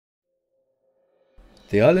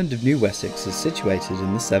The island of New Wessex is situated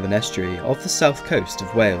in the Severn Estuary off the south coast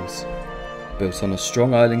of Wales. Built on a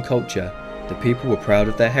strong island culture, the people were proud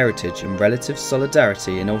of their heritage and relative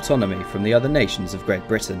solidarity and autonomy from the other nations of Great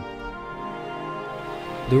Britain.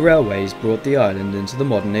 The railways brought the island into the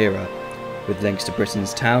modern era, with links to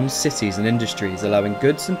Britain's towns, cities and industries allowing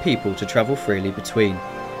goods and people to travel freely between.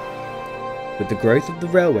 With the growth of the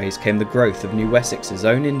railways came the growth of New Wessex's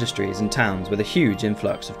own industries and towns with a huge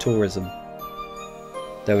influx of tourism.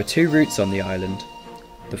 There were two routes on the island.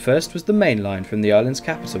 The first was the main line from the island's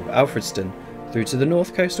capital, Alfredston, through to the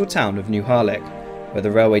north coastal town of New Harlech, where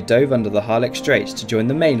the railway dove under the Harlech Straits to join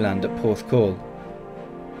the mainland at Porthcawl.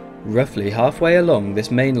 Roughly halfway along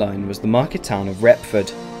this main line was the market town of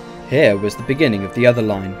Retford. Here was the beginning of the other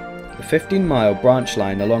line, a 15-mile branch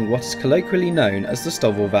line along what is colloquially known as the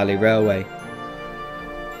Stovall Valley Railway.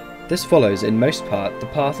 This follows in most part the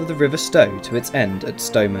path of the River Stow to its end at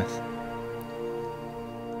Stowmouth.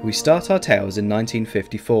 We start our tales in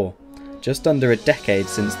 1954, just under a decade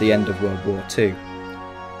since the end of World War II.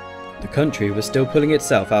 The country was still pulling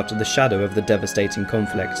itself out of the shadow of the devastating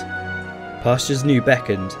conflict. Pastures new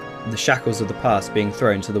beckoned, the shackles of the past being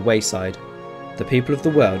thrown to the wayside, the people of the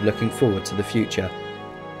world looking forward to the future.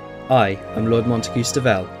 I am Lord Montague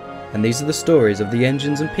Stavell, and these are the stories of the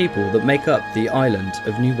engines and people that make up the island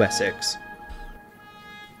of New Wessex.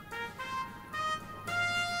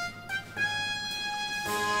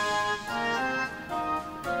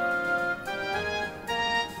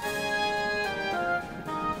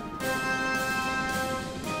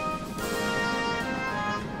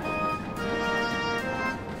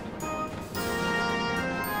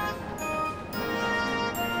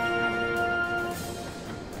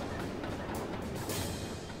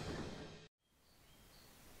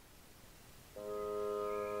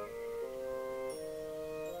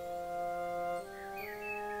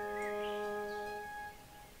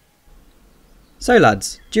 So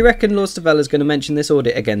lads, do you reckon Lord Stavella's going to mention this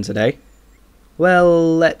audit again today?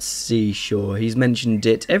 Well, let's see, sure, he's mentioned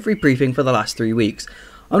it every briefing for the last 3 weeks.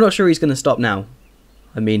 I'm not sure he's going to stop now.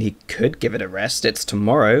 I mean, he could give it a rest, it's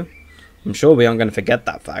tomorrow. I'm sure we aren't going to forget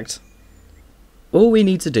that fact. All we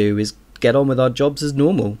need to do is get on with our jobs as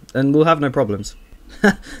normal, and we'll have no problems.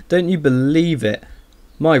 Don't you believe it?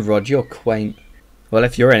 My Rod, you're quaint. Well,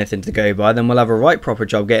 if you're anything to go by, then we'll have a right proper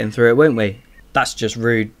job getting through it, won't we? That's just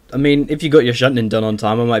rude. I mean, if you got your shunting done on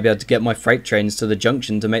time, I might be able to get my freight trains to the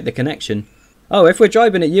junction to make the connection. Oh, if we're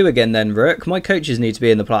jibing at you again then, Rook, my coaches need to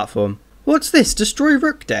be in the platform. What's this, Destroy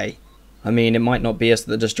Rook Day? I mean, it might not be us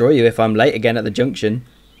that destroy you if I'm late again at the junction.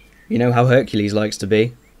 You know how Hercules likes to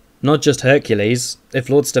be. Not just Hercules. If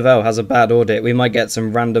Lord Stavell has a bad audit, we might get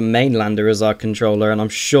some random mainlander as our controller, and I'm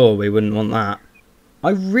sure we wouldn't want that.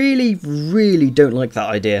 I really don't like that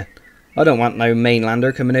idea. I don't want no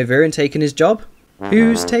mainlander coming over here and taking his job.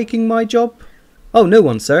 Who's taking my job? Oh, no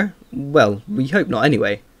one, sir. Well, we hope not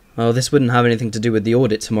anyway. Oh, this wouldn't have anything to do with the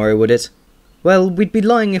audit tomorrow, would it? Well, we'd be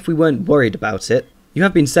lying if we weren't worried about it. You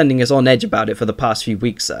have been sending us on edge about it for the past few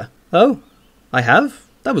weeks, sir. Oh, I have?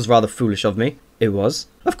 That was rather foolish of me. It was.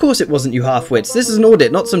 Of course it wasn't, you half-wits. This is an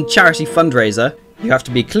audit, not some charity fundraiser. You have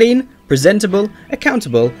to be clean, presentable,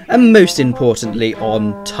 accountable, and most importantly,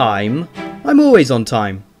 on time. I'm always on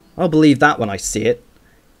time. I'll believe that when I see it.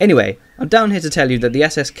 Anyway, I'm down here to tell you that the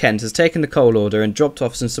SS Kent has taken the coal order and dropped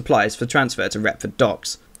off some supplies for transfer to Retford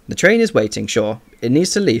docks. The train is waiting, sure. It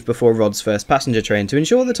needs to leave before Rod's first passenger train to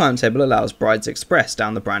ensure the timetable allows Bride's Express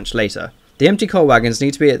down the branch later. The empty coal wagons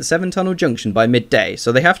need to be at the Severn Tunnel Junction by midday,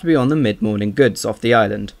 so they have to be on the mid-morning goods off the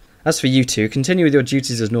island. As for you two, continue with your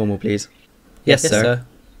duties as normal, please. Yes, sir.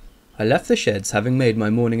 I left the sheds having made my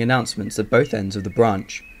morning announcements at both ends of the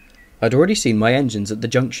branch. I'd already seen my engines at the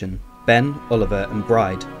junction, Ben, Oliver and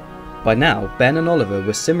Bride. By now, Ben and Oliver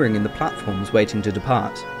were simmering in the platforms waiting to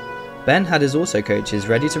depart. Ben had his auto coaches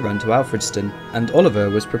ready to run to Alfredston, and Oliver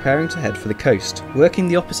was preparing to head for the coast, working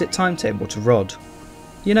the opposite timetable to Rod.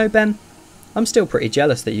 You know, Ben, I'm still pretty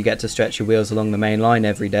jealous that you get to stretch your wheels along the main line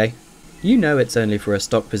every day. You know it's only for a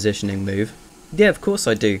stock positioning move. Yeah, of course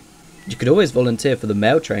I do. You could always volunteer for the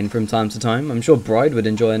mail train from time to time. I'm sure Bride would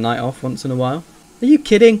enjoy a night off once in a while. Are you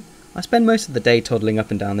kidding? I spend most of the day toddling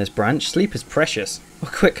up and down this branch. Sleep is precious. Well,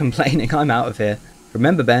 quit complaining, I'm out of here.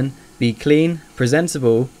 Remember, Ben, be clean,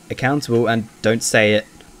 presentable, accountable, and don't say it,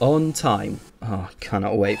 on time. Oh, I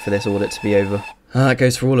cannot wait for this audit to be over. That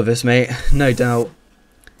goes for all of us, mate, no doubt.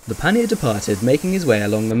 The pannier departed, making his way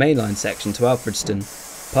along the mainline section to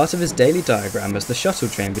Alfredston. Part of his daily diagram was the shuttle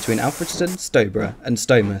train between Alfredston, Stowborough, and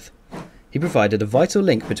Stowmouth. He provided a vital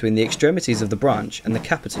link between the extremities of the branch and the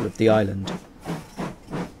capital of the island.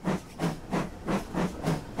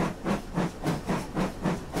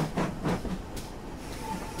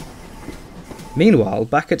 Meanwhile,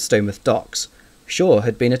 back at Stonewth Docks, Shaw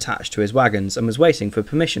had been attached to his wagons and was waiting for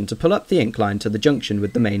permission to pull up the incline to the junction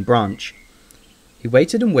with the main branch. He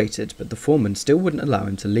waited and waited, but the foreman still wouldn't allow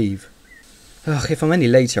him to leave. Ugh, if I'm any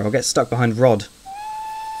later, I'll get stuck behind Rod.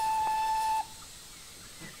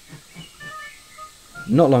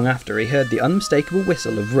 Not long after, he heard the unmistakable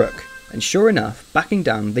whistle of Rook, and sure enough, backing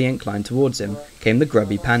down the incline towards him, came the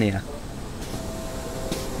grubby pannier.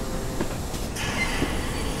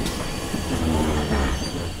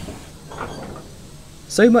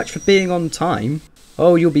 So much for being on time.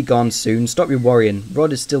 Oh, you'll be gone soon, stop your worrying.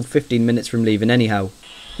 Rod is still 15 minutes from leaving anyhow.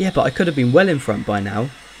 Yeah, but I could have been well in front by now.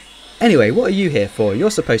 Anyway, what are you here for?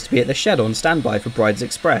 You're supposed to be at the shed on standby for Bride's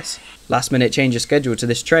Express. Last minute change of schedule to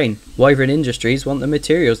this train. Wyvern Industries want the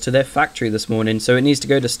materials to their factory this morning, so it needs to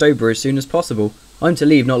go to Stowborough as soon as possible. I'm to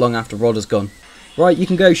leave not long after Rod has gone. Right, you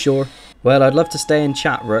can go, Shaw. Well, I'd love to stay and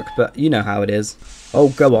chat, Rook, but you know how it is. Oh,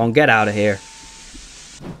 go on, get out of here.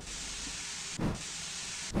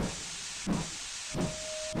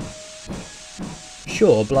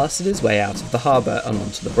 Shaw blasted his way out of the harbour and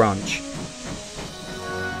onto the branch.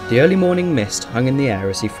 The early morning mist hung in the air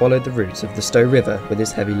as he followed the route of the Stow River with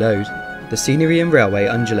his heavy load, the scenery and railway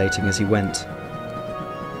undulating as he went.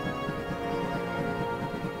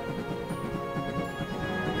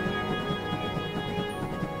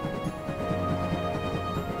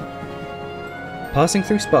 Passing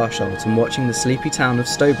through Sparsholt and watching the sleepy town of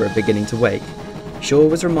Stowborough beginning to wake, Shaw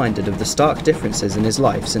was reminded of the stark differences in his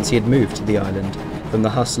life since he had moved to the island from the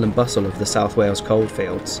hustle and bustle of the South Wales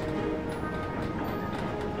coalfields.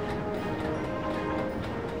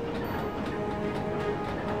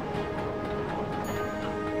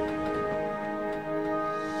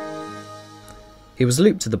 He was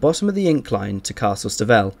looped to the bottom of the incline to Castle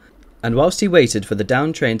Stavel, and whilst he waited for the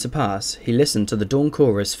down train to pass, he listened to the dawn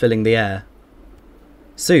chorus filling the air.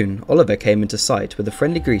 Soon, Oliver came into sight with a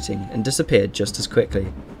friendly greeting and disappeared just as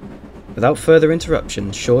quickly. Without further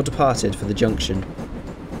interruption, Shaw departed for the junction.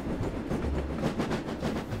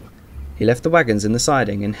 He left the wagons in the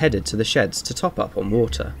siding and headed to the sheds to top up on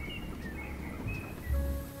water.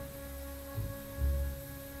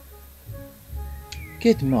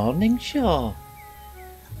 Good morning, Shaw.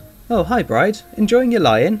 Oh, hi, Bride. Enjoying your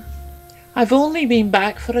lie-in? I've only been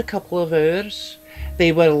back for a couple of hours.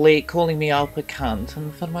 They were late calling me up at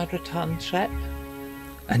Canton for my return trip.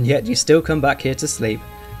 And yet you still come back here to sleep.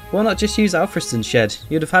 Why not just use Alfriston's shed?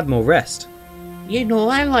 You'd have had more rest. You know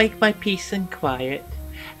I like my peace and quiet.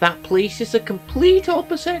 That place is the complete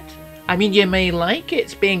opposite. I mean, you may like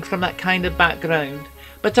it being from that kind of background,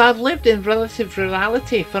 but I've lived in relative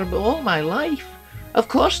rurality for all my life. Of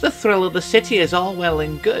course the thrill of the city is all well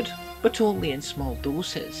and good, but only in small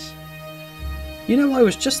doses. You know, I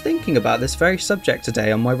was just thinking about this very subject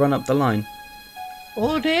today on my run up the line.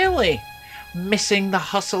 Oh really? Missing the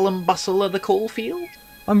hustle and bustle of the coalfield?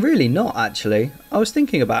 I'm really not, actually. I was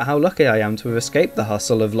thinking about how lucky I am to have escaped the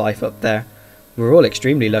hustle of life up there. We're all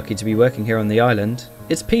extremely lucky to be working here on the island.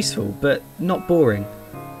 It's peaceful, but not boring.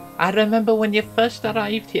 I remember when you first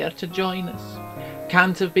arrived here to join us.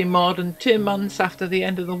 Can't have been more than 2 months after the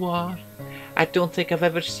end of the war. I don't think I've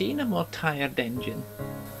ever seen a more tired engine.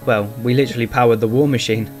 Well, we literally powered the war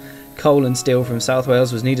machine. Coal and steel from South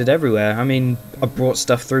Wales was needed everywhere. I mean, I brought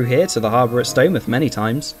stuff through here to the harbour at Stowmouth many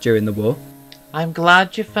times during the war. I'm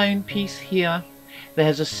glad you found peace here.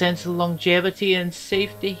 There's a sense of longevity and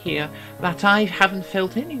safety here that I haven't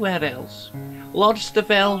felt anywhere else. Lord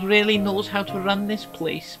Stavel really knows how to run this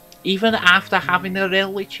place, even after having the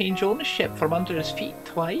railway change ownership from under his feet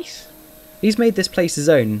twice. He's made this place his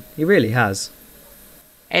own, he really has.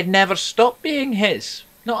 It never stopped being his,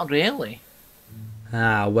 not really.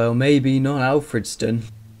 Ah, well, maybe not Alfredston.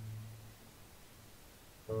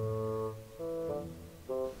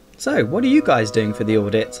 So, what are you guys doing for the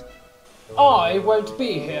audit? I won't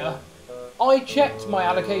be here. I checked my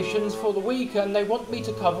allocations for the week and they want me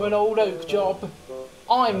to cover an old oak job.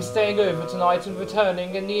 I'm staying over tonight and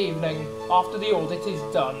returning in the evening after the audit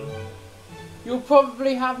is done. You'll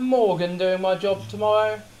probably have Morgan doing my job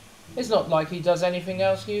tomorrow. It's not like he does anything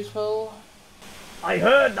else useful. I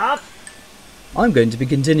heard that. I'm going to be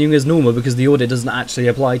continuing as normal because the audit doesn't actually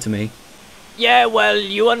apply to me. Yeah, well,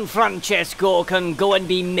 you and Francesco can go and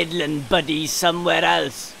be Midland buddies somewhere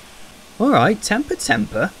else. Alright,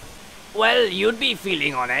 temper. Well, you'd be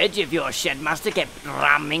feeling on edge if your shedmaster kept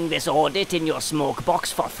ramming this audit in your smoke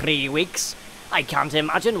box for 3 weeks. I can't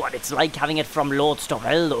imagine what it's like having it from Lord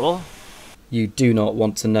Storrell, though. You do not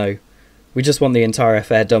want to know. We just want the entire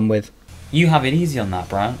affair done with. You have it easy on that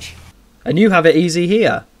branch. And you have it easy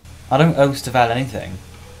here. I don't owe Stavel anything.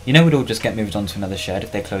 You know we'd all just get moved on to another shed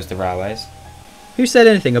if they closed the railways. Who said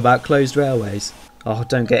anything about closed railways? Oh,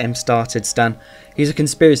 don't get him started, Stan. He's a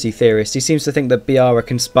conspiracy theorist. He seems to think that BR are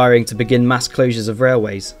conspiring to begin mass closures of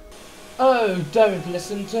railways. Oh, don't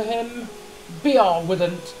listen to him. BR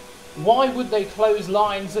wouldn't. Why would they close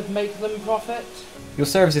lines that make them profit? Your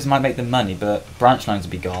services might make them money, but branch lines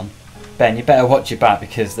will be gone. Ben, you better watch your back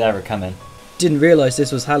because they're a-coming. Didn't realise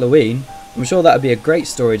this was Halloween. I'm sure that would be a great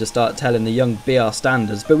story to start telling the young BR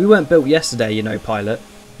standards, but we weren't built yesterday, you know, pilot.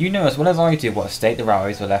 You know as well as I do what a state the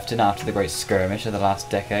railways were left in after the great skirmish of the last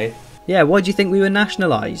decade. Yeah, why do you think we were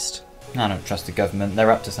nationalised? I don't trust the government, they're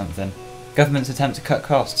up to something. Government's attempt to cut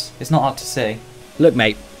costs, it's not hard to see. Look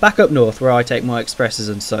mate, back up north where I take my expresses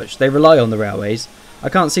and such, they rely on the railways. I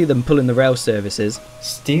can't see them pulling the rail services.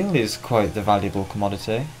 Steel is quite the valuable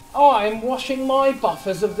commodity. I'm washing my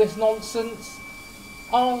buffers of this nonsense.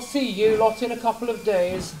 I'll see you lot in a couple of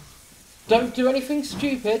days. Don't do anything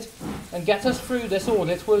stupid, and get us through this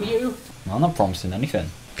audit, will you? I'm not promising anything.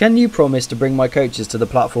 Can you promise to bring my coaches to the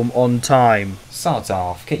platform on time? Sods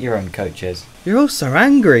off, get your own coaches. You're all so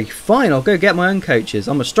angry. Fine, I'll go get my own coaches.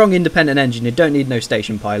 I'm a strong independent engine who don't need no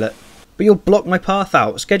station pilot. But you'll block my path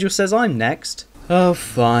out. Schedule says I'm next. Oh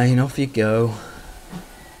fine, off you go.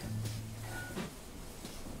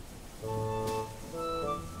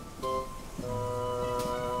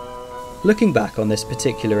 Looking back on this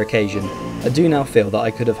particular occasion, I do now feel that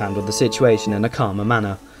I could have handled the situation in a calmer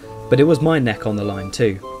manner, but it was my neck on the line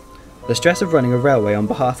too. The stress of running a railway on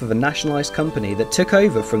behalf of a nationalised company that took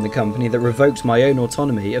over from the company that revoked my own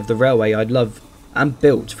autonomy of the railway I'd loved and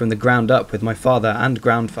built from the ground up with my father and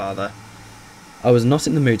grandfather. I was not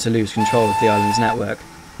in the mood to lose control of the island's network,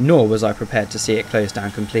 nor was I prepared to see it close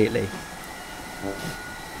down completely.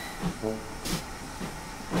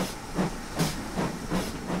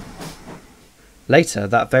 Later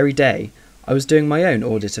that very day, I was doing my own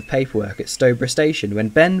audit of paperwork at Stowborough Station when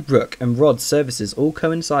Ben, Rook and Rod's services all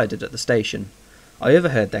coincided at the station. I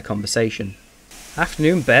overheard their conversation.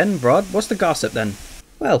 Afternoon Ben, Rod, what's the gossip then?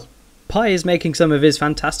 Well, Pi is making some of his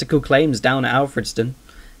fantastical claims down at Alfredston.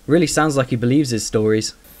 Really sounds like he believes his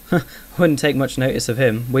stories. Wouldn't take much notice of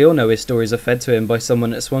him. We all know his stories are fed to him by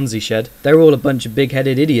someone at Swansea Shed. They're all a bunch of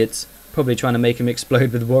big-headed idiots, probably trying to make him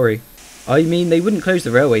explode with worry. I mean, they wouldn't close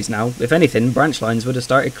the railways now. If anything, branch lines would have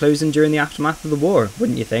started closing during the aftermath of the war,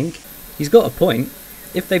 wouldn't you think? He's got a point.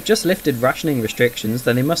 If they've just lifted rationing restrictions,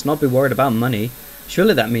 then they must not be worried about money.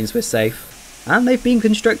 Surely that means we're safe. And they've been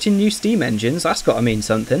constructing new steam engines, that's got to mean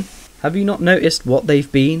something. Have you not noticed what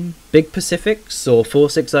they've been? Big Pacifics or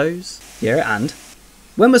 460s? Yeah, and?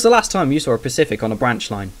 When was the last time you saw a Pacific on a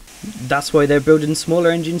branch line? That's why they're building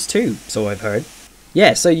smaller engines too, so I've heard.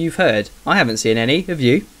 Yeah, so you've heard. I haven't seen any, have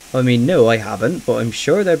you? I mean, no, I haven't, but I'm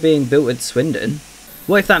sure they're being built at Swindon.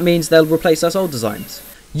 What if that means they'll replace us old designs?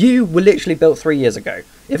 You were literally built 3 years ago.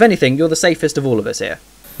 If anything, you're the safest of all of us here.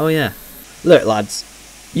 Oh yeah. Look, lads.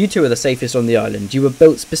 You two are the safest on the island. You were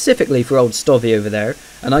built specifically for old Stovey over there,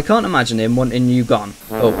 and I can't imagine him wanting you gone.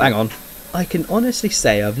 Oh, hang on. I can honestly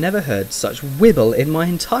say I've never heard such wibble in my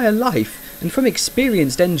entire life, and from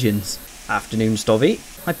experienced engines. Afternoon, Stovey.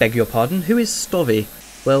 I beg your pardon, who is Stovey?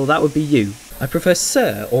 Well, that would be you. I prefer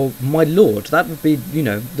sir or my lord, that would be, you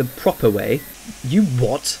know, the proper way. You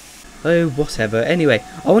what? Oh, whatever. Anyway,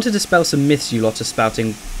 I want to dispel some myths you lot are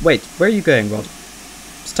spouting. Wait, where are you going, Rod?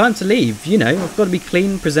 It's time to leave, you know, I've got to be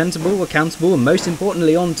clean, presentable, accountable, and most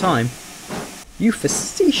importantly on time. You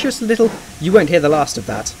facetious little... You won't hear the last of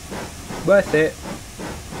that. Worth it.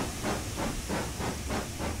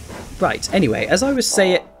 Right, anyway, as I was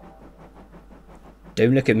saying...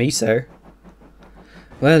 Don't look at me, sir.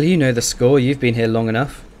 Well, you know the score, you've been here long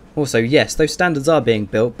enough. Also, yes, those standards are being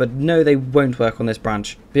built, but no, they won't work on this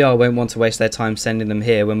branch. BR won't want to waste their time sending them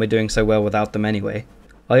here when we're doing so well without them anyway.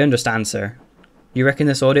 I understand, sir. You reckon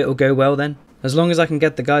this audit will go well then? As long as I can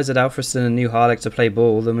get the guys at Alfredston and New Harlech to play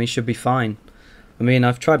ball, then we should be fine. I mean,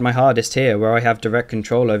 I've tried my hardest here, where I have direct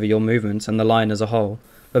control over your movements and the line as a whole,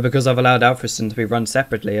 but because I've allowed Alfredston to be run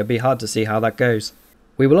separately, it'd be hard to see how that goes.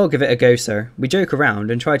 We will all give it a go, sir. We joke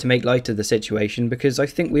around and try to make light of the situation because I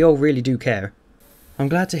think we all really do care. I'm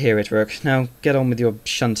glad to hear it, Rook. Now get on with your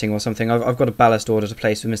shunting or something. I've got a ballast order to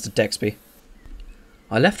place with Mr. Dexby.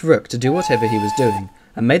 I left Rook to do whatever he was doing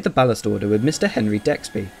and made the ballast order with Mr. Henry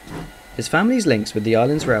Dexby. His family's links with the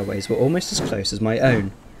island's railways were almost as close as my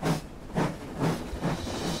own.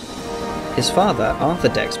 His father, Arthur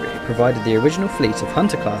Dexby, provided the original fleet of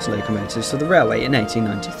Hunter-class locomotives for the railway in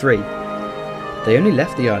 1893. They only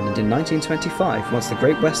left the island in 1925 once the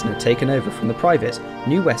Great Western had taken over from the private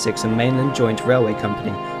New Wessex and Mainland Joint Railway Company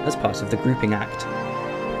as part of the Grouping Act.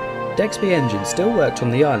 Dexby engines still worked on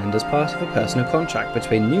the island as part of a personal contract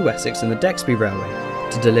between New Wessex and the Dexby Railway,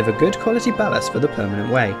 to deliver good quality ballast for the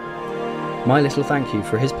permanent way. My little thank you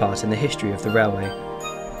for his part in the history of the railway.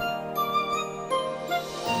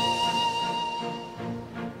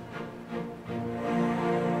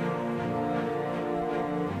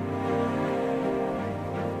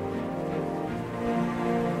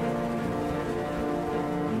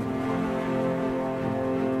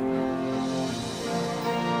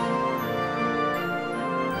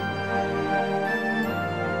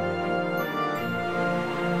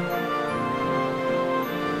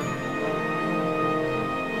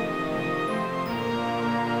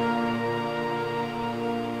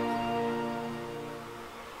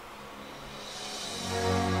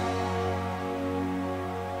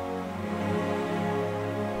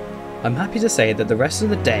 I'm happy to say that the rest of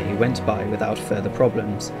the day went by without further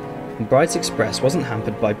problems, and Bride's Express wasn't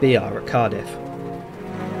hampered by BR at Cardiff.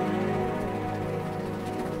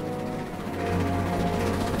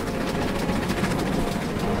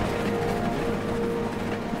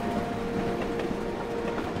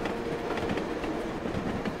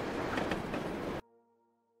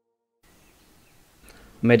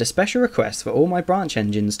 I made a special request for all my branch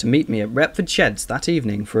engines to meet me at Retford Sheds that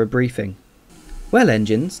evening for a briefing. Well,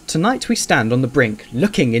 engines, tonight we stand on the brink,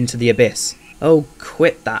 looking into the abyss. Oh,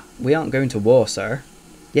 quit that. We aren't going to war, sir.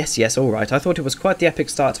 Yes, all right. I thought it was quite the epic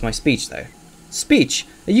start to my speech, though. Speech?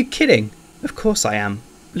 Are you kidding? Of course I am.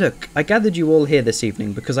 Look, I gathered you all here this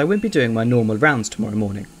evening because I won't be doing my normal rounds tomorrow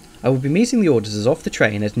morning. I will be meeting the auditors off the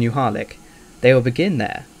train at New Harlech. They will begin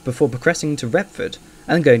there, before progressing to Retford,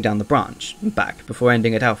 and going down the branch, and back, before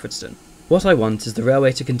ending at Alfredston. What I want is the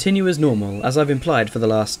railway to continue as normal, as I've implied for the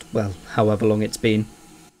last, well, however long it's been.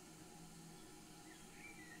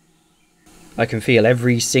 I can feel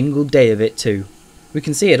every single day of it too. We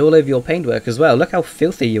can see it all over your paintwork as well. Look how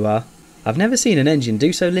filthy you are. I've never seen an engine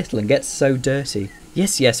do so little and get so dirty.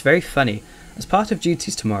 Yes, very funny. As part of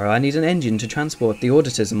duties tomorrow, I need an engine to transport the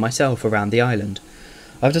auditors and myself around the island.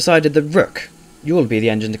 I've decided that Rook, you'll be the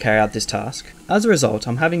engine to carry out this task. As a result,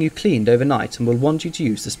 I'm having you cleaned overnight and will want you to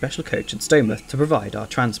use the special coach at Stomouth to provide our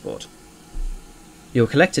transport. You'll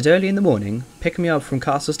collect it early in the morning, pick me up from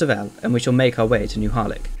Castle Stavel, and we shall make our way to New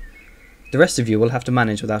Harlech. The rest of you will have to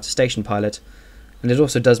manage without a station pilot, and it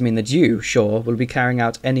also does mean that you, Shaw, will be carrying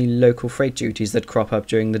out any local freight duties that crop up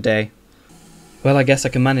during the day. Well, I guess I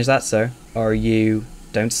can manage that, sir. Are you...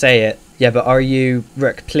 Don't say it. Yeah, but are you...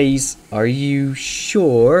 Rook, please. Are you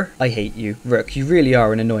sure? I hate you. Rook, you really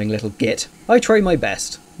are an annoying little git. I try my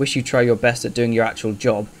best. Wish you'd try your best at doing your actual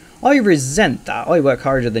job. I resent that. I work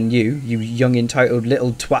harder than you young entitled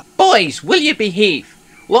little twat. Boys, will you behave?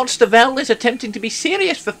 Lord Stavel is attempting to be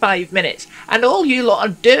serious for 5 minutes, and all you lot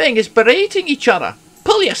are doing is berating each other.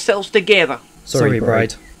 Pull yourselves together. Sorry,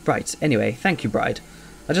 Bride. Right, anyway, thank you, Bride.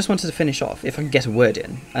 I just wanted to finish off, if I can get a word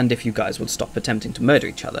in, and if you guys would stop attempting to murder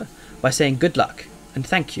each other, by saying good luck, and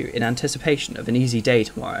thank you in anticipation of an easy day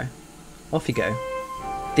tomorrow. Off you go.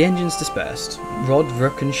 The engines dispersed, Rod,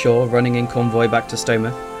 Rook and Shaw running in convoy back to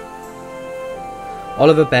Stomouth.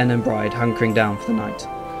 Oliver, Ben and Bride hunkering down for the night.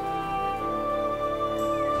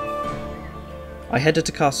 I headed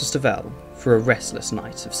to Castle Stavel for a restless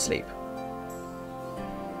night of sleep.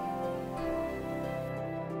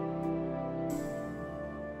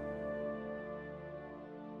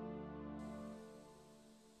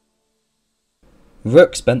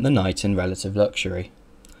 Rook spent the night in relative luxury.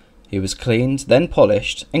 He was cleaned, then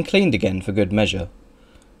polished, and cleaned again for good measure.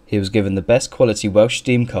 He was given the best quality Welsh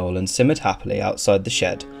steam coal and simmered happily outside the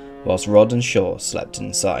shed, whilst Rod and Shaw slept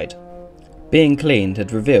inside. Being cleaned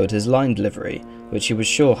had revealed his lined livery, which he was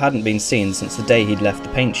sure hadn't been seen since the day he'd left the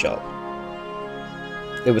paint shop.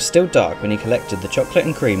 It was still dark when he collected the chocolate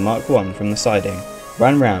and cream Mark I from the siding,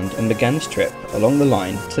 ran round and began his trip along the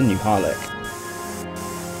line to New Harlech.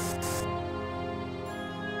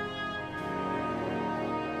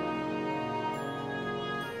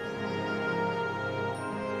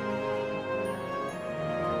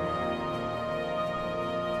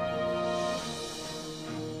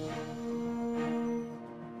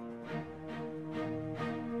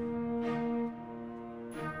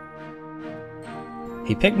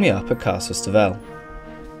 He picked me up at Castle Stavel.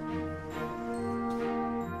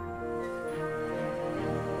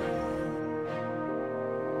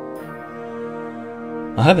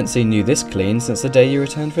 I haven't seen you this clean since the day you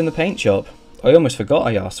returned from the paint shop. I almost forgot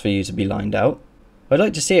I asked for you to be lined out. I'd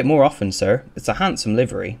like to see it more often, sir. It's a handsome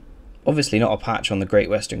livery. Obviously not a patch on the Great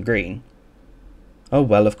Western Green. Oh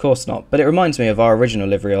well, of course not, but it reminds me of our original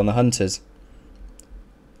livery on the Hunters.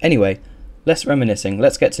 Anyway, less reminiscing,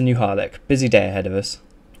 let's get to New Harlech. Busy day ahead of us.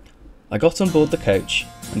 I got on board the coach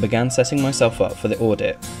and began setting myself up for the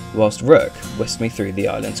audit, whilst Rook whisked me through the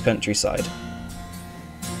island's countryside.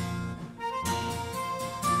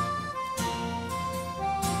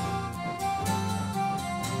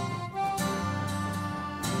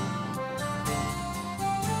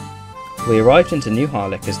 We arrived into New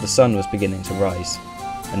Harlech as the sun was beginning to rise,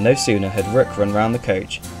 and no sooner had Rook run round the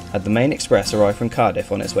coach had the main express arrived from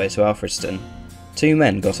Cardiff on its way to Alfredston. 2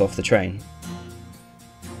 men got off the train.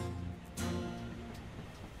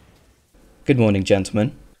 Good morning,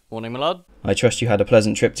 gentlemen. Morning, my lord. I trust you had a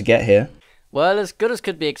pleasant trip to get here. Well, as good as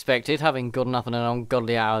could be expected, having gotten up at an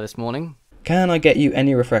ungodly hour this morning. Can I get you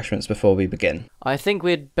any refreshments before we begin? I think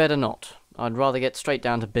we'd better not. I'd rather get straight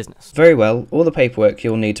down to business. Very well, all the paperwork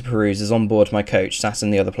you'll need to peruse is on board my coach sat in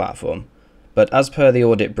the other platform. But as per the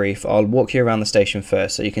audit brief, I'll walk you around the station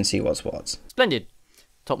first so you can see what's what. Splendid.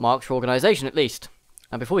 Top marks for organisation, at least.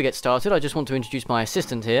 And before we get started, I just want to introduce my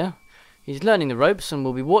assistant here. He's learning the ropes and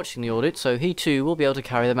will be watching the audit, so he too will be able to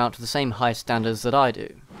carry them out to the same high standards that I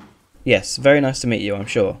do. Yes, very nice to meet you, I'm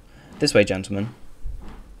sure. This way, gentlemen.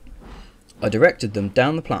 I directed them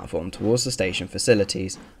down the platform towards the station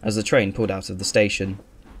facilities as the train pulled out of the station.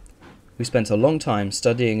 We spent a long time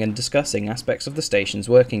studying and discussing aspects of the station's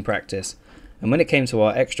working practice, and when it came to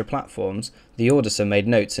our extra platforms, the auditor made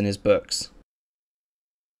notes in his books.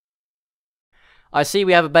 I see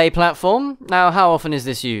we have a bay platform. Now, how often is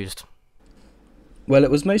this used? Well, it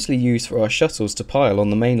was mostly used for our shuttles to Pyle on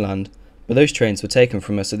the mainland, but those trains were taken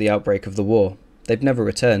from us at the outbreak of the war. They've never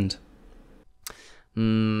returned.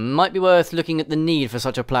 Might be worth looking at the need for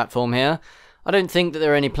such a platform here. I don't think that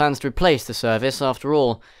there are any plans to replace the service, after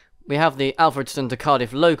all. We have the Alfredston to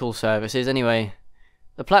Cardiff local services anyway.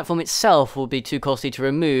 The platform itself will be too costly to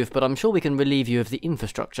remove, but I'm sure we can relieve you of the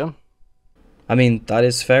infrastructure. I mean, that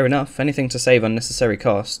is fair enough. Anything to save unnecessary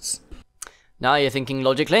costs. Now you're thinking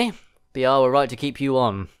logically. BR were right to keep you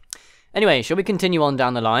on. Anyway, shall we continue on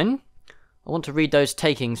down the line? I want to read those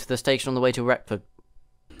takings for the station on the way to Retford.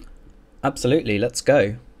 Absolutely, let's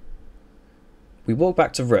go. We walked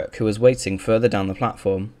back to Rook, who was waiting further down the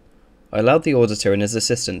platform. I allowed the auditor and his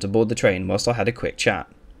assistant to board the train whilst I had a quick chat.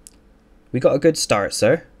 We got a good start,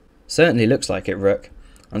 sir. Certainly looks like it, Rook.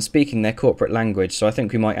 I'm speaking their corporate language, so I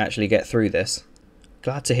think we might actually get through this.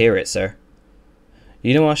 Glad to hear it, sir.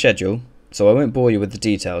 You know our schedule, so I won't bore you with the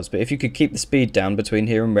details, but if you could keep the speed down between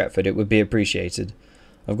here and Retford, it would be appreciated.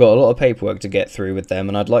 I've got a lot of paperwork to get through with them,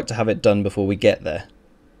 and I'd like to have it done before we get there.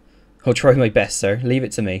 I'll try my best, sir. Leave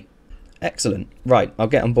it to me. Excellent. Right, I'll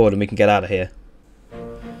get on board and we can get out of here.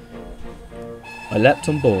 I leapt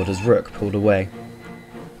on board as Rook pulled away.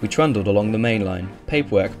 We trundled along the main line,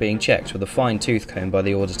 paperwork being checked with a fine tooth comb by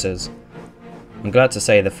the auditors. I'm glad to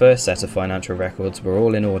say the first set of financial records were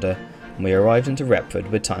all in order, and we arrived into Retford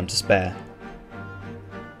with time to spare.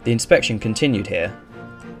 The inspection continued here,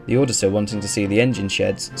 the auditor wanting to see the engine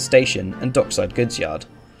sheds, station and dockside goods yard.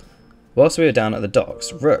 Whilst we were down at the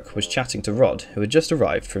docks, Rook was chatting to Rod, who had just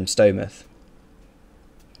arrived from Stowmouth.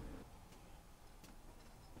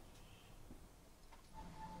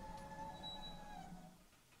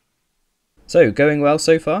 So, going well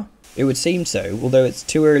so far? It would seem so, although it's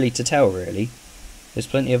too early to tell really. There's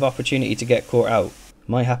plenty of opportunity to get caught out.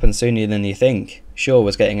 Might happen sooner than you think. Shaw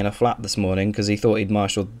was getting in a flap this morning because he thought he'd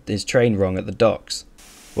marshalled his train wrong at the docks.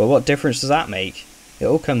 Well, what difference does that make? It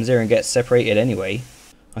all comes here and gets separated anyway.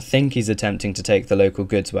 I think he's attempting to take the local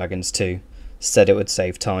goods wagons too. Said it would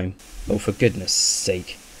save time. Oh, for goodness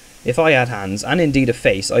sake. If I had hands, and indeed a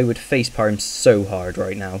face, I would facepalm so hard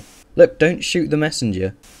right now. Look, don't shoot the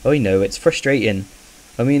messenger. I know, it's frustrating.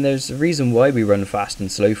 I mean, there's a reason why we run fast and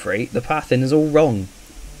slow freight. The pathing is all wrong.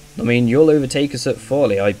 I mean, you'll overtake us at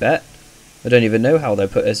Forley, I bet. I don't even know how they'll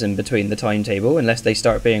put us in between the timetable unless they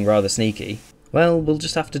start being rather sneaky. Well, we'll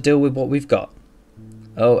just have to deal with what we've got.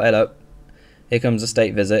 Oh, hello. Here comes a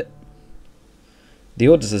state visit. The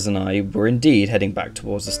auditors and I were indeed heading back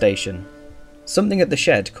towards the station. Something at the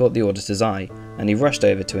shed caught the auditor's eye, and he rushed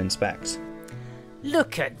over to inspect.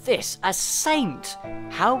 Look at this, a saint!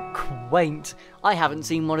 How quaint! I haven't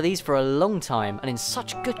seen one of these for a long time, and in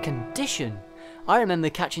such good condition. I remember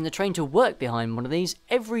catching the train to work behind one of these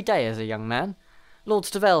every day as a young man. Lord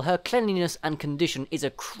Stavell, her cleanliness and condition is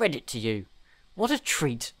a credit to you. What a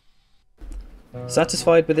treat!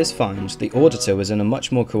 Satisfied with his find, the auditor was in a much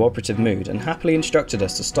more cooperative mood and happily instructed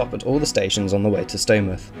us to stop at all the stations on the way to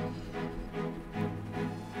Stowmouth.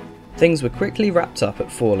 Things were quickly wrapped up at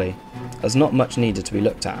Forley, as not much needed to be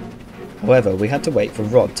looked at. However, we had to wait for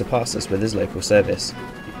Rod to pass us with his local service.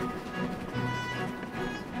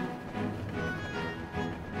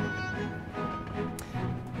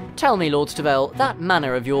 Tell me, Lord Stavell, that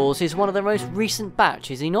manor of yours is one of the most recent batch,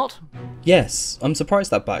 is he not? Yes, I'm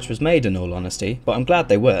surprised that batch was made in all honesty, but I'm glad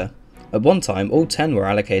they were. At one time, all 10 were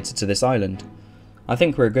allocated to this island. I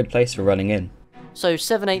think we're a good place for running in. So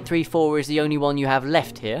 7834 is the only one you have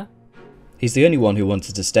left here? He's the only one who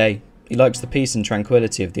wanted to stay. He likes the peace and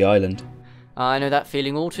tranquility of the island. I know that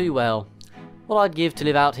feeling all too well. What I'd give to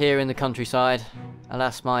live out here in the countryside.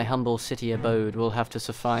 Alas, my humble city abode will have to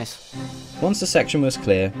suffice. Once the section was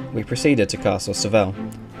clear, we proceeded to Castle Savell,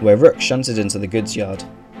 where Rook shunted into the goods yard.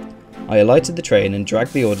 I alighted the train and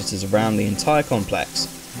dragged the auditors around the entire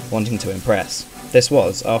complex, wanting to impress. This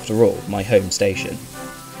was, after all, my home station.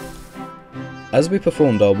 As we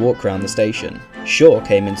performed our walk around the station, Shaw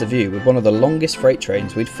came into view with one of the longest freight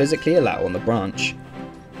trains we'd physically allow on the branch.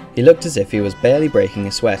 He looked as if he was barely breaking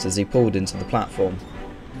a sweat as he pulled into the platform.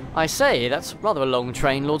 I say, that's rather a long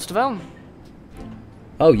train, Lord Stavell.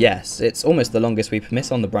 Oh yes, it's almost the longest we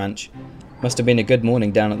permit on the branch. Must have been a good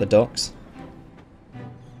morning down at the docks.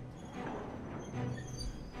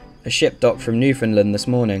 A ship docked from Newfoundland this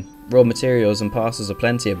morning. Raw materials and parcels are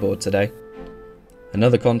plenty aboard today.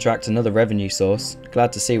 Another contract, another revenue source.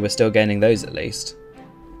 Glad to see we're still gaining those at least.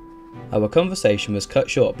 Our conversation was cut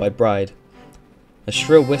short by Bride. A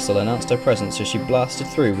shrill whistle announced her presence as she blasted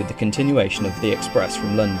through with the continuation of the express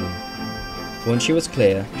from London. Once she was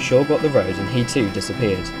clear, Shaw got the road and he too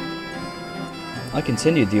disappeared. I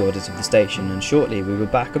continued the audit of the station and shortly we were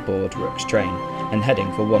back aboard Rook's train and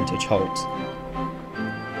heading for Wantage Holt.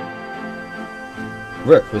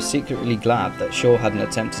 Rook was secretly glad that Shaw hadn't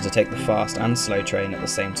attempted to take the fast and slow train at the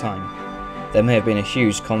same time. There may have been a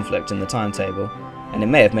huge conflict in the timetable, and it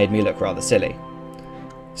may have made me look rather silly.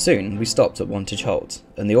 Soon we stopped at Wantage Holt,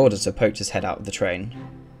 and the auditor poked his head out of the train.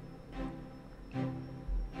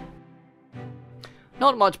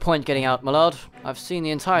 Not much point getting out, my lord. I've seen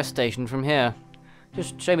the entire station from here.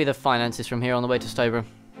 Just show me the finances from here on the way to Stobra.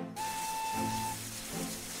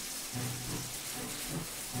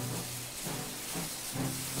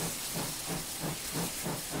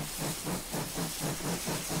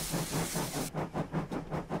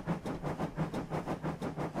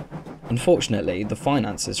 Unfortunately, the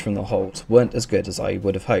finances from the Holt weren't as good as I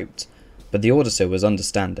would have hoped, but the auditor was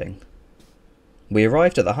understanding. We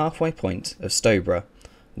arrived at the halfway point of Stobra,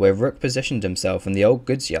 where Rook positioned himself in the old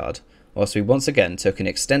goods yard, whilst we once again took an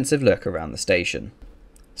extensive look around the station.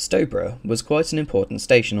 Stobra was quite an important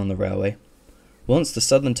station on the railway. Once the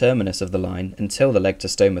southern terminus of the line until the leg to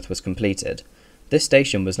Stowmouth was completed, this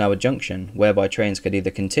station was now a junction whereby trains could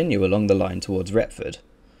either continue along the line towards Retford,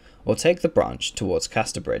 or take the branch towards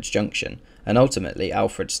Casterbridge Junction and ultimately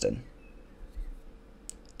Alfredston.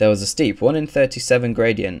 There was a steep 1 in 37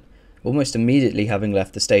 gradient, almost immediately having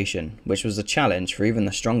left the station, which was a challenge for even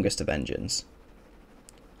the strongest of engines.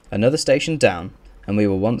 Another station down, and we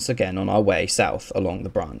were once again on our way south along the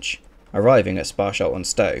branch, arriving at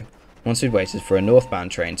Sparsholt-on-Stow, once we'd waited for a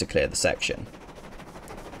northbound train to clear the section.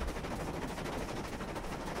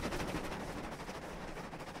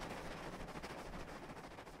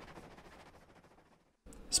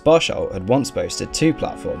 Sparsholt had once boasted 2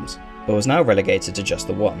 platforms, but was now relegated to just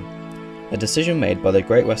the one, a decision made by the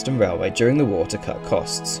Great Western Railway during the war to cut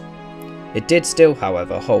costs. It did still,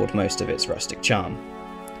 however, hold most of its rustic charm.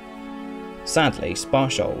 Sadly,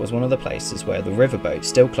 Sparsholt was one of the places where the riverboat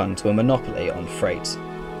still clung to a monopoly on freight.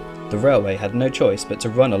 The railway had no choice but to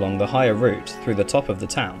run along the higher route through the top of the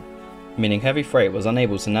town, meaning heavy freight was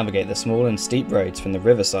unable to navigate the small and steep roads from the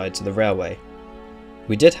riverside to the railway.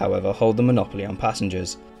 We did, however, hold the monopoly on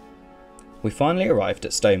passengers. We finally arrived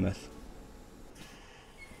at Stowmouth.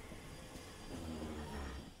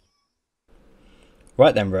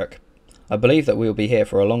 Right then, Rook. I believe that we will be here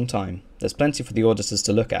for a long time. There's plenty for the auditors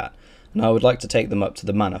to look at, and I would like to take them up to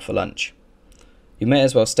the manor for lunch. You may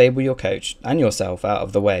as well stable your coach and yourself out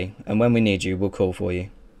of the way, and when we need you, we'll call for you.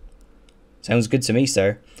 Sounds good to me,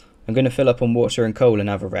 sir. I'm going to fill up on water and coal and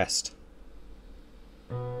have a rest.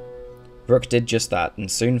 Rook did just that and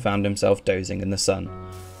soon found himself dozing in the sun,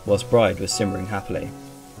 whilst Bride was simmering happily,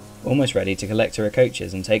 almost ready to collect her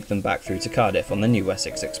coaches and take them back through to Cardiff on the new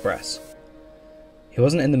Wessex Express. He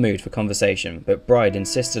wasn't in the mood for conversation, but Bride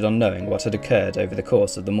insisted on knowing what had occurred over the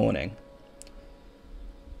course of the morning.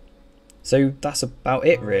 So that's about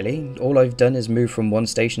it really. All I've done is move from one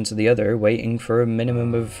station to the other, waiting for a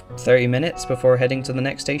minimum of 30 minutes before heading to the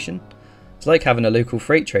next station. It's like having a local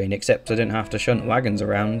freight train, except I don't have to shunt wagons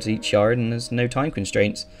around each yard and there's no time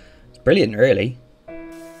constraints. It's brilliant really.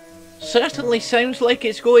 Certainly sounds like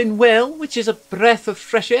it's going well, which is a breath of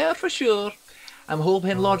fresh air for sure. I'm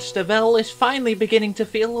hoping Lord Stavell is finally beginning to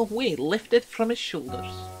feel a weight lifted from his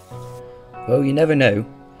shoulders. Well, you never know.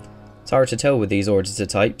 It's hard to tell with these auditor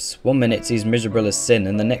types. One minute he's miserable as sin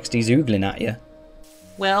and the next he's oogling at you.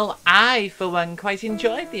 Well, I, for one, quite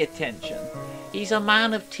enjoyed the attention. He's a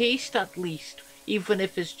man of taste at least, even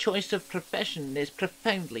if his choice of profession is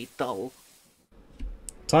profoundly dull.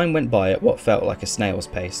 Time went by at what felt like a snail's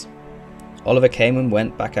pace. Oliver came and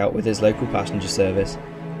went back out with his local passenger service,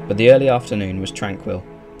 but the early afternoon was tranquil,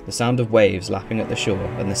 The sound of waves lapping at the shore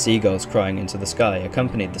and the seagulls crying into the sky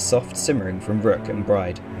accompanied the soft simmering from Rook and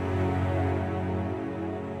Bride.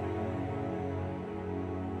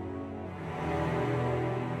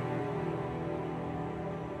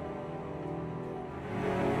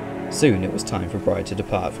 Soon it was time for Bride to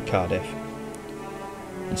depart for Cardiff,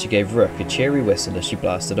 and she gave Rook a cheery whistle as she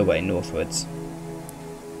blasted away northwards.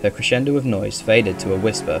 Her crescendo of noise faded to a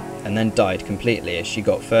whisper and then died completely as she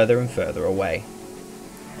got further and further away.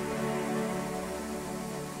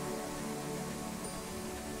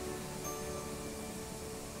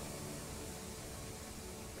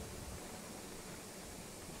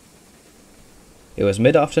 It was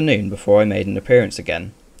mid-afternoon before I made an appearance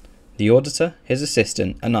again. The auditor, his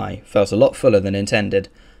assistant, and I felt a lot fuller than intended,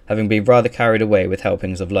 having been rather carried away with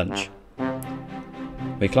helpings of lunch.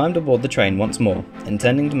 We climbed aboard the train once more,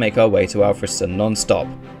 intending to make our way to Alfriston non-stop,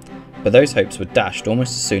 but those hopes were dashed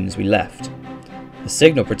almost as soon as we left. The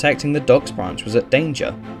signal protecting the docks branch was at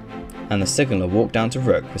danger, and the signaller walked down to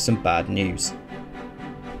Rook with some bad news.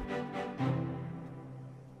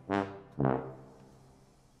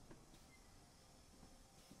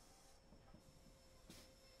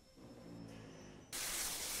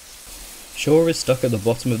 Shaw is stuck at the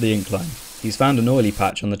bottom of the incline. He's found an oily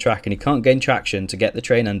patch on the track and he can't gain traction to get the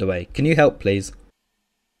train underway. Can you help, please?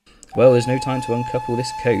 Well, there's no time to uncouple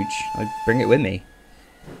this coach. I bring it with me.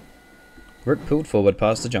 Rook pulled forward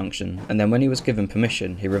past the junction, and then when he was given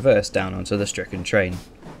permission, he reversed down onto the stricken train.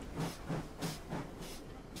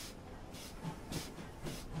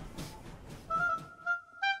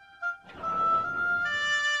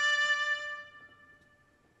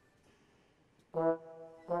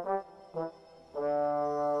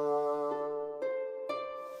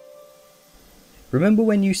 Remember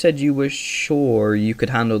when you said you were sure you could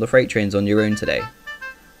handle the freight trains on your own today?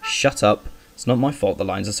 Shut up. It's not my fault the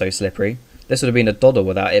lines are so slippery. This would have been a doddle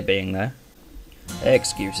without it being there.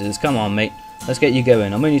 Excuses. Come on, mate. Let's get you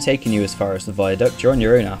going. I'm only taking you as far as the viaduct. You're on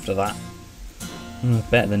your own after that.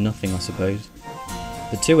 Better than nothing, I suppose.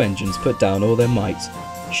 The two engines put down all their might.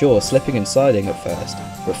 Shaw slipping and sliding at first,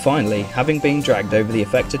 but finally, having been dragged over the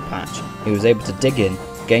affected patch, he was able to dig in,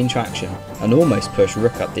 gain traction, and almost push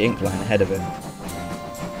Rook up the incline ahead of him.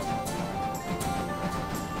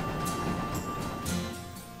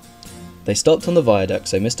 They stopped on the viaduct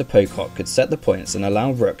so Mr. Pocock could set the points and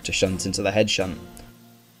allow Rook to shunt into the head shunt.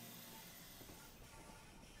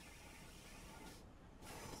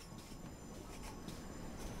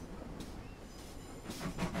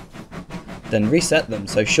 Then reset them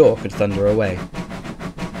so Shaw could thunder away.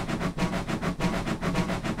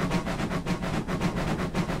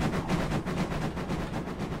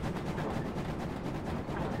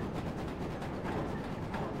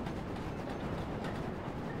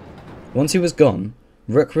 Once he was gone,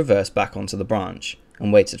 Rook reversed back onto the branch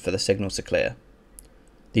and waited for the signal to clear.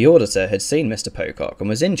 The auditor had seen Mr. Pocock and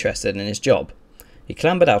was interested in his job. He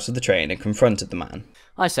clambered out of the train and confronted the man.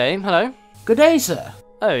 I say, hello. Good day, sir.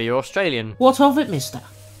 Oh, you're Australian. What of it, mister?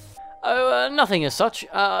 Oh, nothing as such.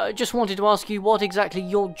 Just wanted to ask you what exactly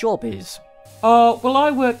your job is. Well,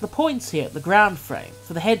 I work the points here at the ground frame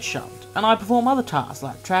for the head shunt, and I perform other tasks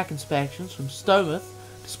like track inspections from Stomouth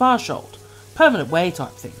to Sparsholt. Permanent way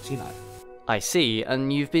type things, you know. I see,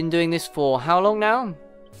 and you've been doing this for how long now?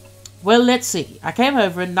 Well, let's see. I came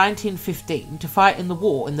over in 1915 to fight in the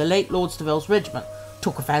war in the late Lord Stavell's regiment,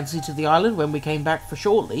 took a fancy to the island when we came back for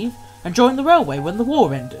short leave, and joined the railway when the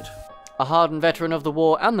war ended. A hardened veteran of the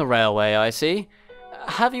war and the railway, I see.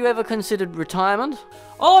 Have you ever considered retirement?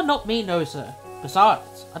 Oh, not me, no, sir.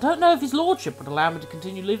 Besides, I don't know if his lordship would allow me to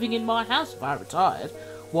continue living in my house if I retired,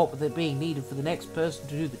 what with there being needed for the next person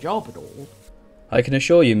to do the job at all. I can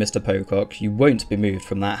assure you, Mr. Pocock, you won't be moved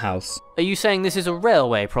from that house. Are you saying this is a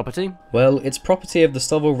railway property? Well, it's property of the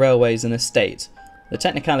Stovall Railways and Estate. The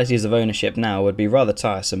technicalities of ownership now would be rather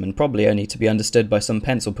tiresome and probably only to be understood by some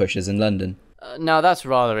pencil pushers in London. Now that's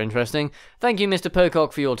rather interesting. Thank you, Mr.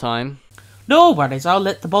 Pocock, for your time. No worries, I'll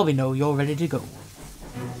let the bobby know you're ready to go.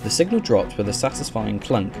 The signal dropped with a satisfying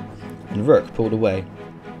clunk, and Rook pulled away.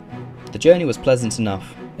 The journey was pleasant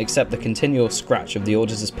enough, except the continual scratch of the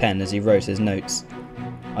auditor's pen as he wrote his notes.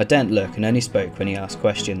 I daren't look and only spoke when he asked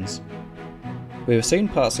questions. We were soon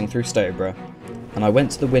passing through Stowborough, and I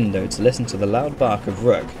went to the window to listen to the loud bark of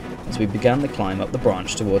Rook as we began the climb up the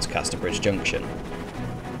branch towards Casterbridge Junction.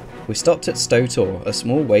 We stopped at Stow Tor, a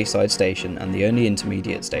small wayside station and the only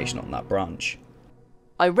intermediate station on that branch.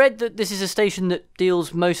 I read that this is a station that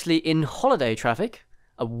deals mostly in holiday traffic.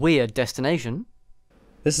 A weird destination.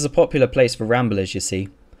 This is a popular place for ramblers, you see.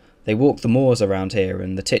 They walk the moors around here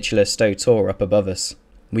and the titular Stow Tor up above us.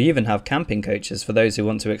 We even have camping coaches for those who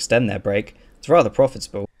want to extend their break. It's rather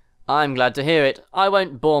profitable. I'm glad to hear it. I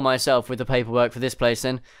won't bore myself with the paperwork for this place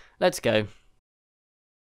then. Let's go.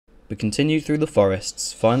 We continued through the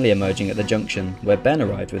forests, finally emerging at the junction, where Ben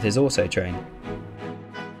arrived with his auto train.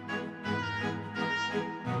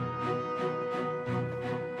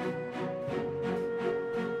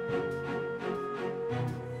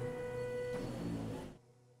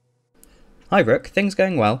 Hi Rook, things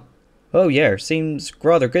going well? Oh yeah, seems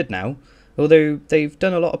rather good now, although they've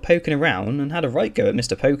done a lot of poking around and had a right go at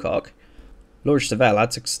Mr. Pocock. Lord Stavell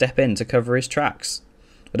had to step in to cover his tracks.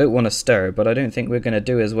 I don't want to stir, but I don't think we're going to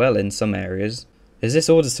do as well in some areas. Is this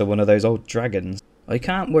auditor one of those old dragons? I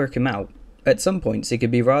can't work him out. At some points he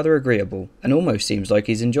could be rather agreeable, and almost seems like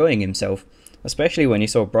he's enjoying himself, especially when he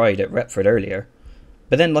saw Bride at Retford earlier.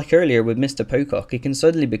 But then like earlier with Mr. Pocock, he can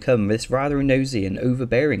suddenly become this rather nosy and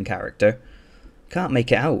overbearing character. Can't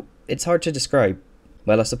make it out. It's hard to describe.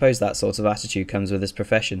 Well, I suppose that sort of attitude comes with his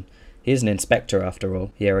profession. He is an inspector after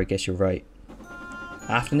all. Yeah, I guess you're right.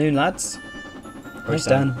 Afternoon, lads. Hi,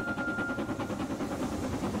 Stan.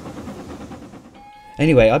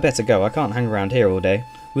 Anyway, I better go. I can't hang around here all day.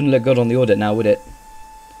 Wouldn't look good on the audit now, would it?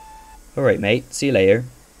 Alright, mate. See you later.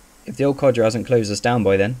 If the old codger hasn't closed us down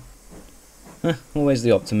by then. Huh, always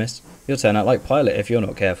the optimist. You'll turn out like Pilot if you're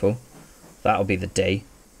not careful. That'll be the day.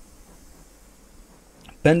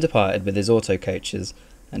 Ben departed with his auto coaches,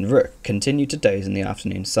 and Rook continued to doze in the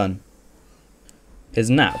afternoon sun.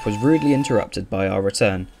 His nap was rudely interrupted by our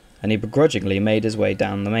return, and he begrudgingly made his way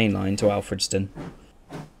down the main line to Alfredston.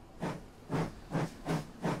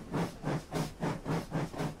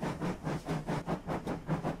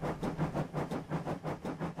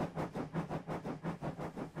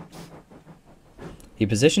 He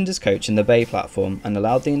positioned his coach in the bay platform and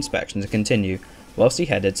allowed the inspection to continue, whilst he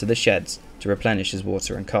headed to the sheds to replenish his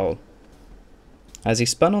water and coal. As he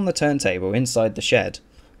spun on the turntable inside the shed,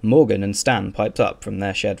 Morgan and Stan piped up from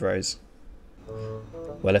their shed rows.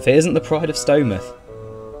 Well, if it isn't the pride of Stowmouth.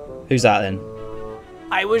 Who's that then?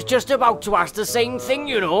 I was just about to ask the same thing,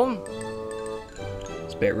 you know.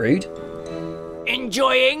 It's a bit rude.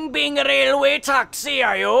 Enjoying being a railway taxi,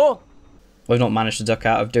 are you? I've not managed to duck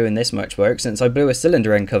out of doing this much work since I blew a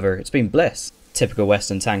cylinder end cover. It's been bliss. Typical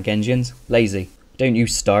Western tank engines. Lazy. Don't you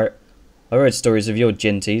start. I heard stories of your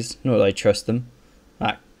ginties, not that I trust them.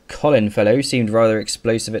 That Colin fellow seemed rather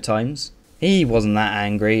explosive at times. He wasn't that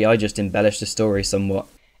angry, I just embellished the story somewhat.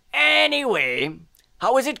 Anyway,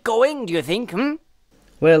 how is it going, do you think,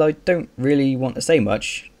 Well, I don't really want to say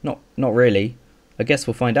much. Not really. I guess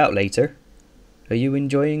we'll find out later. Are you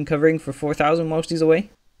enjoying covering for 4,000 whilst he's away?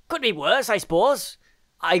 Could be worse, I suppose.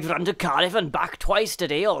 I've run to Cardiff and back twice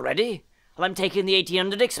today already. And I'm taking the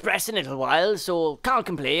 1800 Express in a little while, so can't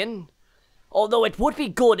complain. Although it would be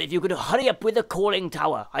good if you could hurry up with the coaling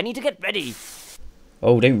tower. I need to get ready.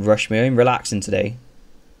 Oh, don't rush me. I'm relaxing today.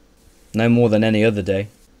 No more than any other day.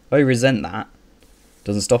 I resent that.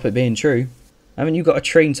 Doesn't stop it being true. Haven't you got a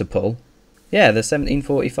train to pull? Yeah, the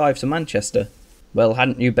 1745 to Manchester. Well,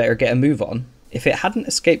 hadn't you better get a move on? If it hadn't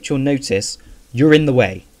escaped your notice, you're in the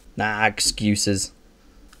way. Nah, excuses.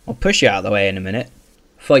 I'll push you out of the way in a minute.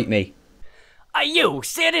 Fight me. Are you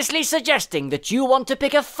seriously suggesting that you want to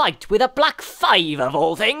pick a fight with a Black 5 of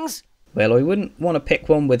all things? Well, I wouldn't want to pick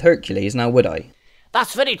one with Hercules, now would I?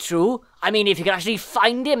 That's very true. I mean, if you could actually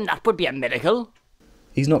find him, that would be a miracle.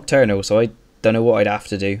 He's nocturnal, so I don't know what I'd have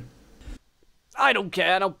to do. I don't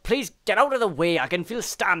care. Now, please get out of the way. I can feel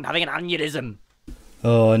Stan having an aneurysm.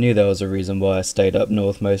 Oh, I knew there was a reason why I stayed up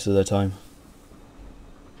north most of the time.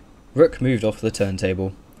 Rook moved off the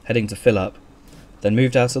turntable, heading to fill up, then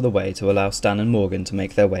moved out of the way to allow Stan and Morgan to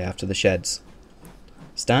make their way after the sheds.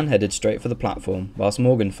 Stan headed straight for the platform, whilst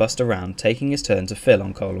Morgan fussed around, taking his turn to fill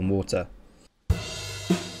on coal and water.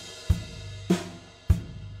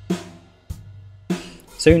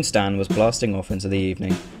 Soon Stan was blasting off into the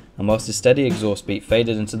evening, and whilst his steady exhaust beat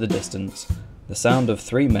faded into the distance, the sound of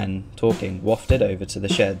three men talking wafted over to the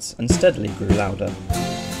sheds and steadily grew louder.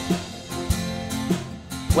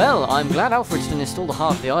 Well, I'm glad Alfredston is still the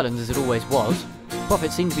heart of the island as it always was.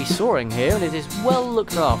 Profits seem to be soaring here, and it is well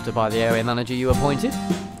looked after by the area manager you appointed.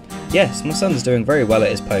 Yes, my son's doing very well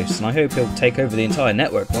at his post, and I hope he'll take over the entire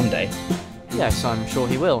network one day. Yes, I'm sure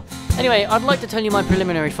he will. Anyway, I'd like to tell you my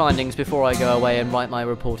preliminary findings before I go away and write my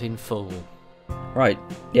report in full. Right,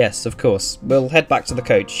 yes, of course. We'll head back to the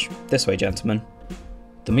coach. This way, gentlemen.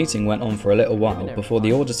 The meeting went on for a little while before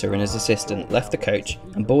the auditor and his assistant left the coach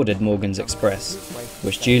and boarded Morgan's Express,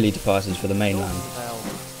 which duly departed for the mainland.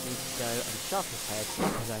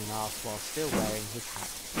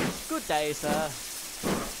 Good day, sir.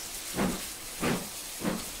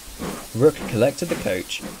 Rook collected the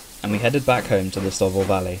coach, and we headed back home to the Stovall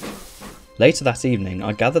Valley. Later that evening,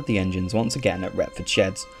 I gathered the engines once again at Retford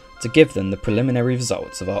Sheds to give them the preliminary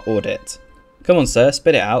results of our audit. Come on sir,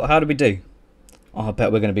 spit it out, how did we do? Oh, I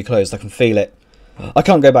bet we're going to be closed, I can feel it. I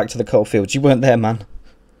can't go back to the coal fields, you weren't there man.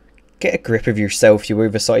 Get a grip of yourself, you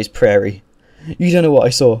oversized prairie. You don't know what I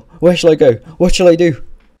saw. Where shall I go? What shall I do?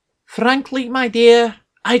 Frankly, my dear,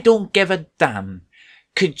 I don't give a damn.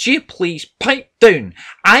 Could you please pipe down?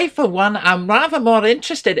 I, for one, am rather more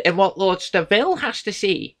interested in what Lord Staville has to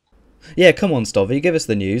say. Yeah, come on, Stovey, give us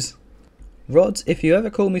the news. Rod, if you ever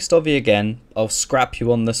call me Stovey again, I'll scrap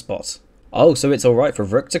you on the spot. Oh, so it's alright for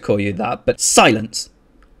Rook to call you that, but silence!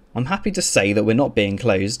 I'm happy to say that we're not being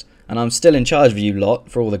closed, and I'm still in charge of you lot,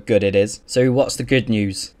 for all the good it is. So what's the good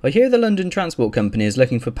news? I hear the London Transport Company is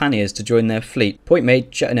looking for panniers to join their fleet. Point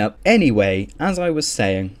made, shutting up. Anyway, as I was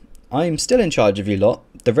saying, I'm still in charge of you lot.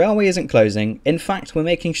 The railway isn't closing. In fact, we're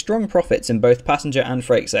making strong profits in both passenger and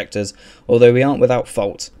freight sectors, although we aren't without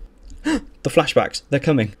fault. The flashbacks, they're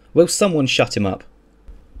coming. Will someone shut him up?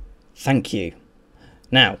 Thank you.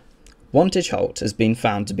 Now, Wantage Holt has been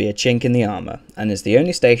found to be a chink in the armour, and is the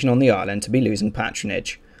only station on the island to be losing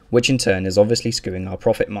patronage, which in turn is obviously skewing our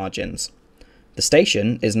profit margins. The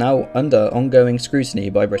station is now under ongoing scrutiny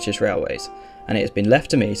by British Railways, and it has been left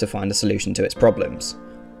to me to find a solution to its problems.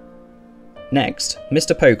 Next,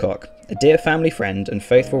 Mr. Pocock, a dear family friend and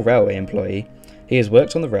faithful railway employee. He has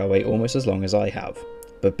worked on the railway almost as long as I have,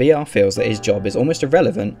 but BR feels that his job is almost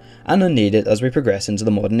irrelevant and unneeded as we progress into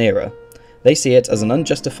the modern era. They see it as an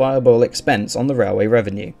unjustifiable expense on the railway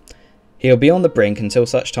revenue. He'll be on the brink until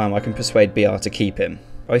such time I can persuade BR to keep him.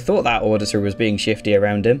 I thought that auditor was being shifty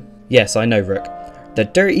around him. Yes, I know, Rook. The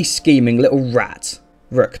dirty, scheming little rat.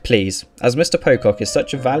 Rook, please. As Mr. Pocock is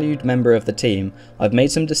such a valued member of the team, I've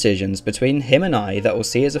made some decisions between him and I that will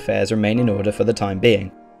see his affairs remain in order for the time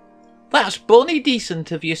being. That's bonny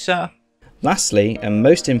decent of you, sir. Lastly, and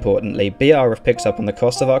most importantly, BR have picked up on the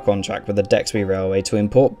cost of our contract with the Dexby Railway to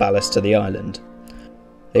import ballast to the island.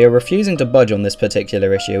 They are refusing to budge on this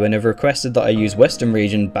particular issue and have requested that I use Western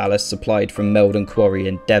Region ballast supplied from Meldon Quarry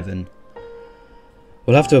in Devon.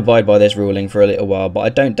 We'll have to abide by this ruling for a little while, but I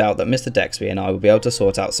don't doubt that Mr. Dexby and I will be able to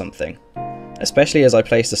sort out something. Especially as I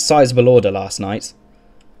placed a sizable order last night.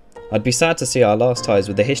 I'd be sad to see our last ties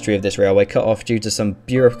with the history of this railway cut off due to some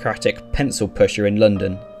bureaucratic pencil pusher in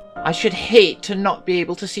London. I should hate to not be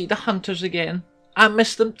able to see the hunters again. I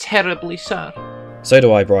miss them terribly, sir. So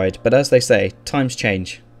do I, Bride, but as they say, times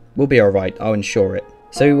change. We'll be alright, I'll ensure it.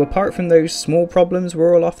 So apart from those small problems,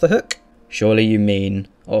 we're all off the hook? Surely you mean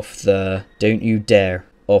off the... Don't you dare.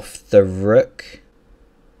 Off the Rook?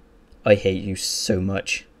 I hate you so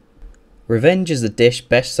much. Revenge is the dish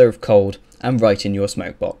best served cold and right in your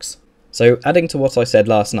smoke box. So adding to what I said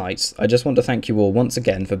last night, I just want to thank you all once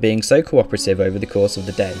again for being so cooperative over the course of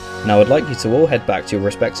the day. Now I'd like you to all head back to your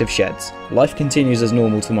respective sheds. Life continues as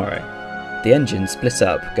normal tomorrow. The engines split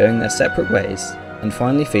up, going their separate ways, and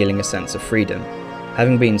finally feeling a sense of freedom,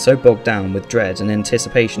 having been so bogged down with dread and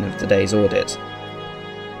anticipation of today's audit.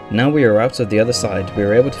 Now we are out of the other side, we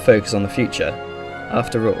are able to focus on the future.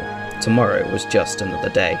 After all, tomorrow was just another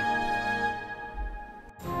day.